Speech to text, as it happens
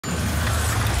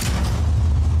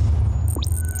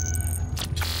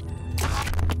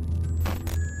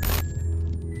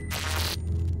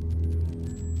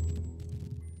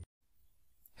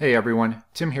Hey everyone,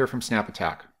 Tim here from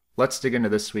SnapAttack. Let's dig into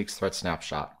this week's Threat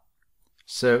Snapshot.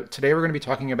 So today we're going to be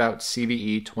talking about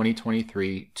CVE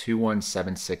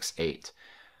 2023-21768.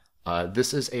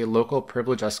 This is a local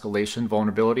privilege escalation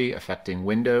vulnerability affecting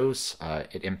Windows.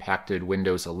 It impacted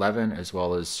Windows 11 as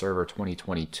well as Server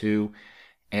 2022,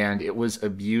 and it was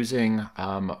abusing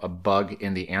a bug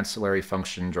in the Ancillary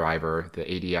Function Driver, the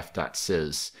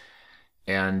afd.sys.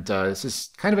 And this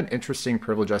is kind of an interesting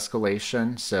privilege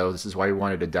escalation, so this is why we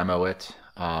wanted to demo it.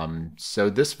 So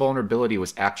this vulnerability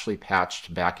was actually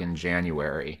patched back in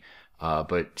January,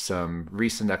 but some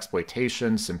recent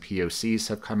exploitations, some POCs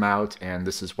have come out, and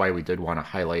this is why we did want to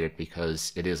highlight it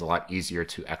because it is a lot easier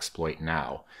to exploit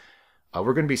now.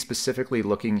 We're going to be specifically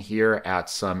looking here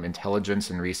at some intelligence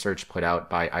and research put out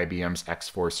by IBM's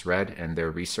X-Force Red and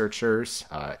their researchers,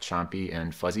 Chompy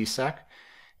and FuzzySec.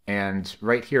 And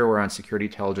right here we're on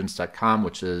securityintelligence.com,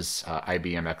 which is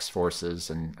IBM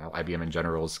X-Force's and IBM in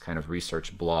general's kind of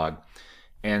research blog.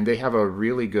 And they have a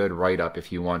really good write-up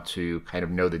if you want to kind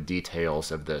of know the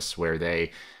details of this, where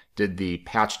they did the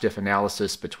patch diff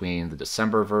analysis between the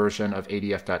December version of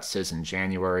adf.sys and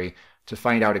January to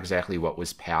find out exactly what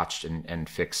was patched and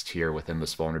fixed here within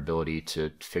this vulnerability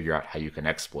to figure out how you can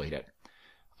exploit it.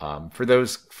 For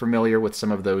those familiar with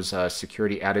some of those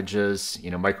security adages,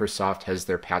 Microsoft has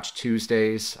their Patch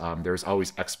Tuesdays. There's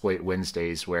always Exploit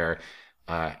Wednesdays where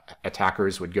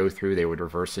attackers would go through, they would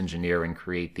reverse engineer and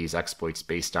create these exploits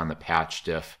based on the patch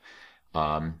diff.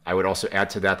 I would also add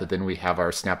to that then we have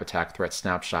our SnapAttack Threat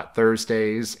Snapshot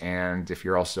Thursdays, and if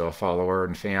you're also a follower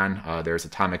and fan, there's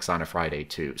Atomics on a Friday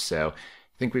too. So I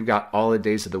think we've got all the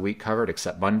days of the week covered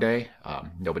except Monday.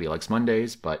 Nobody likes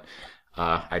Mondays, but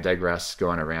I digress, go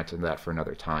on a rant into that for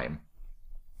another time.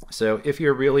 So if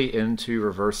you're really into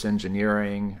reverse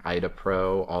engineering, IDA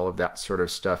Pro, all of that sort of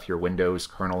stuff, your Windows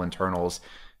kernel internals,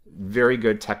 very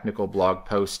good technical blog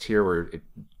post here where it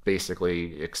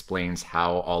basically explains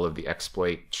how all of the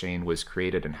exploit chain was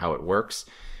created and how it works.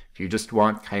 If you just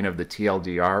want kind of the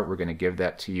TLDR, we're going to give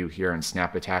that to you here in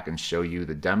SnapAttack and show you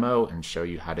the demo and show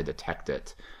you how to detect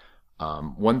it.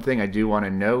 One thing I do want to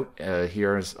note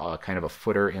here is kind of a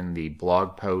footer in the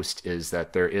blog post is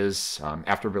that there is,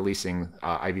 after releasing,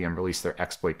 IBM released their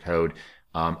exploit code,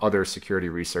 other security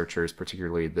researchers,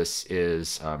 particularly this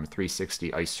is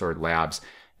 360 Ice Sword Labs,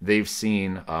 they've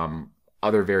seen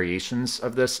other variations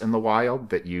of this in the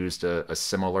wild that used a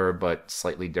similar but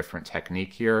slightly different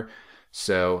technique here.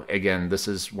 So again, this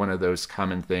is one of those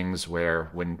common things where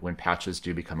when patches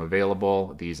do become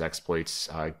available, these exploits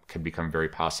can become very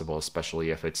possible, especially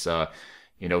if it's a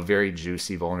very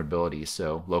juicy vulnerability.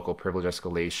 So local privilege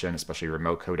escalation, especially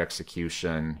remote code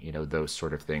execution, those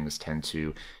sort of things tend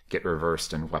to get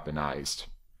reversed and weaponized.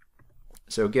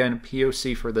 So again,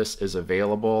 POC for this is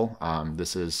available.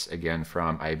 This is again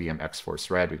from IBM X-Force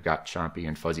Red. We've got Chompy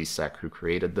and FuzzySec who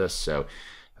created this. So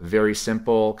very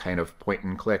simple kind of point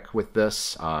and click with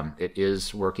this. It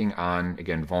is working on,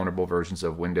 again, vulnerable versions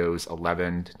of Windows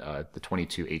 11, the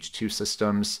 22H2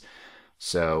 systems.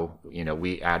 So,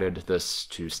 we added this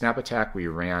to SnapAttack. We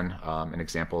ran an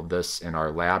example of this in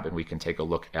our lab, and we can take a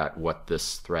look at what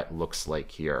this threat looks like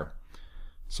here.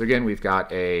 So again, we've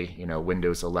got a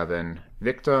Windows 11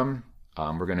 victim.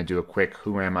 We're going to do a quick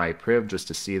who am I priv just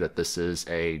to see that this is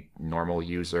a normal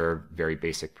user, very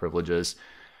basic privileges.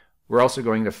 We're also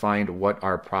going to find what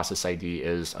our process ID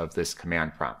is of this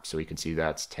command prompt. So we can see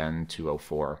that's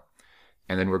 10204.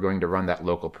 And then we're going to run that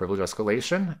local privilege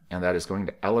escalation, and that is going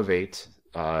to elevate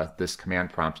this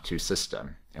command prompt to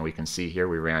system. And we can see here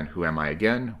we ran who am I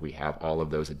again. We have all of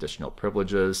those additional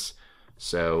privileges.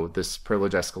 So this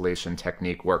privilege escalation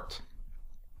technique worked.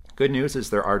 Good news is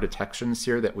there are detections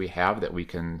here that we have that we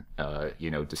can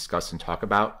discuss and talk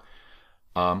about.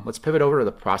 Let's pivot over to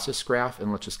the process graph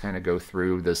and let's just kind of go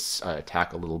through this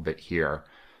attack a little bit here.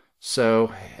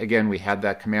 So again, we had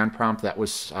that command prompt that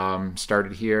was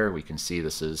started here. We can see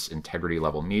this is integrity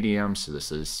level medium. So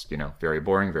this is, very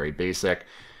boring, very basic.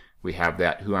 We have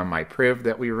that who am I priv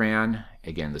that we ran.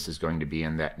 Again, this is going to be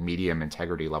in that medium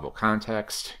integrity level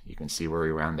context. You can see where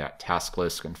we ran that task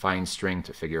list confined string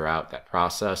to figure out that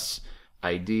process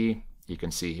ID. You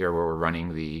can see here where we're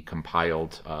running the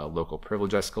compiled local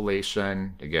privilege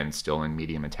escalation, again, still in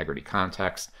medium integrity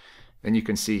context. Then you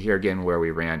can see here again where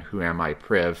we ran who am I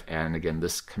priv, and again,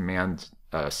 this command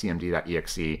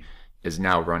cmd.exe is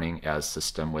now running as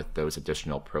system with those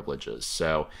additional privileges.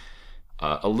 So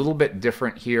A little bit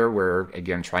different here, where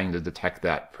again trying to detect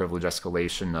that privilege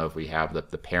escalation of we have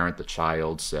the parent, the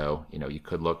child. So you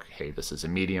could look, hey, this is a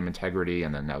medium integrity,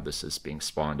 and then now this is being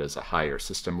spawned as a higher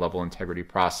system level integrity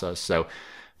process. So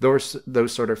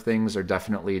those sort of things are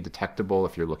definitely detectable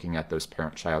if you're looking at those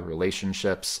parent-child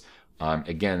relationships.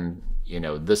 Again,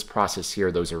 this process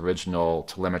here, those original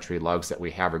telemetry logs that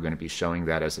we have are going to be showing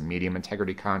that as a medium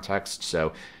integrity context.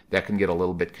 So that can get a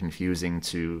little bit confusing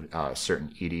to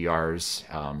certain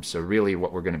EDRs. So really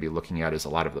what we're going to be looking at is a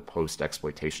lot of the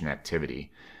post-exploitation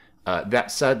activity.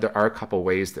 That said, there are a couple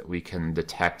ways that we can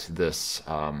detect this,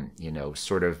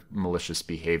 sort of malicious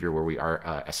behavior where we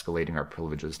are escalating our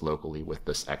privileges locally with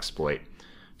this exploit.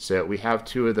 So we have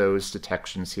two of those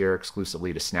detections here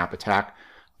exclusively to SnapAttack.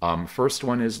 First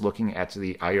one is looking at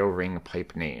the IO ring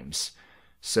pipe names.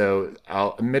 So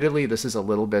admittedly, this is a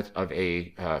little bit of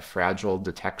a fragile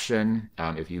detection.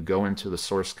 If you go into the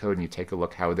source code and you take a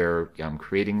look how they're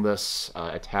creating this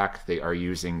attack, they are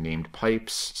using named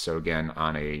pipes. So again,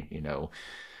 on a,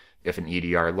 if an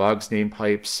EDR logs named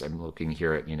pipes, I'm looking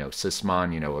here at,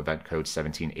 sysmon, event code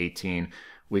 1718.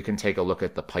 We can take a look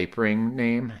at the pipe ring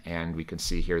name, and we can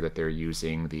see here that they're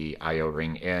using the IO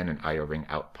ring in and IO ring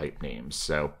out pipe names.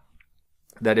 So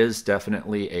that is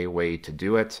definitely a way to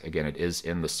do it. Again, it is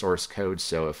in the source code,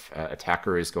 so if an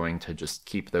attacker is going to just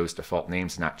keep those default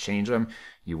names and not change them,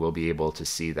 you will be able to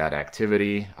see that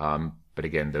activity. But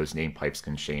again, those name pipes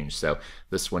can change. So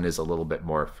this one is a little bit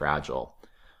more fragile.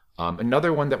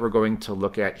 Another one that we're going to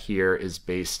look at here is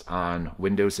based on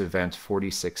Windows Event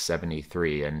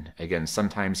 4673. And again,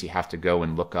 sometimes you have to go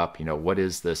and look up, what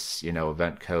is this,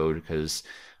 event code, because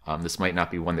this might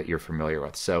not be one that you're familiar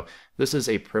with. So this is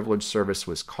a privilege service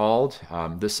was called.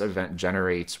 This event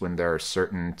generates when there are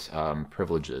certain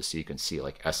privileges. So you can see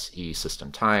like SE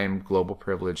system time, global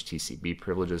privilege, TCB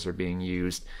privileges are being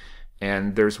used.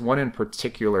 And there's one in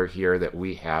particular here that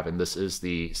we have, and this is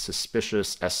the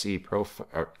suspicious SE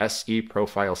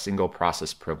profile single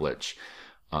process privilege.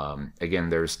 Again,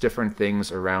 there's different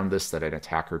things around this that an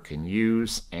attacker can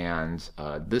use, and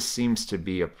this seems to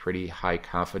be a pretty high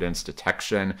confidence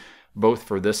detection, both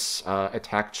for this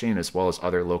attack chain as well as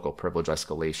other local privilege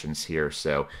escalations here.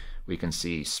 So we can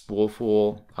see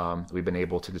spoolful. We've been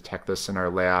able to detect this in our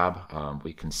lab.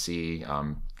 We can see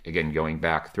again, going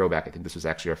back, throwback, I think this was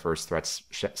actually our first threat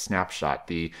snapshot,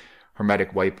 the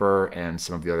hermetic wiper and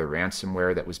some of the other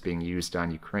ransomware that was being used on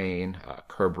Ukraine,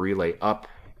 curb relay up,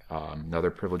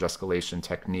 another privilege escalation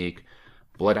technique.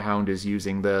 Bloodhound is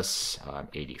using this,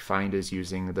 AD Find is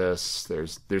using this.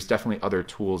 There's definitely other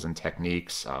tools and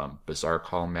techniques, bizarre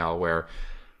call malware.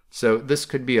 So this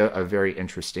could be a very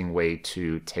interesting way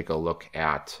to take a look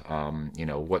at,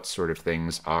 what sort of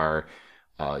things are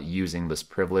using this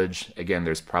privilege. Again,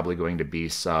 there's probably going to be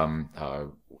some,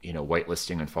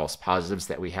 whitelisting and false positives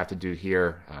that we have to do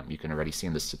here. You can already see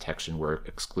in this detection we're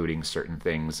excluding certain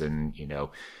things and,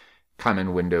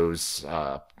 common Windows,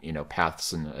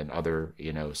 paths and other,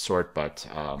 sort, but,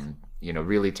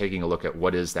 really taking a look at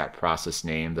what is that process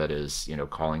name that is,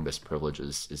 calling this privilege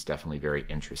is definitely very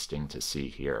interesting to see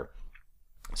here.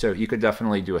 So you could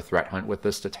definitely do a threat hunt with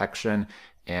this detection,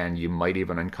 and you might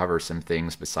even uncover some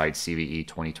things besides CVE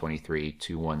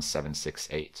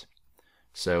 2023-21768.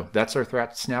 So that's our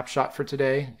threat snapshot for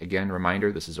today. Again,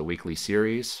 reminder, this is a weekly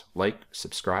series. Like,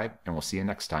 subscribe, and we'll see you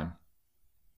next time.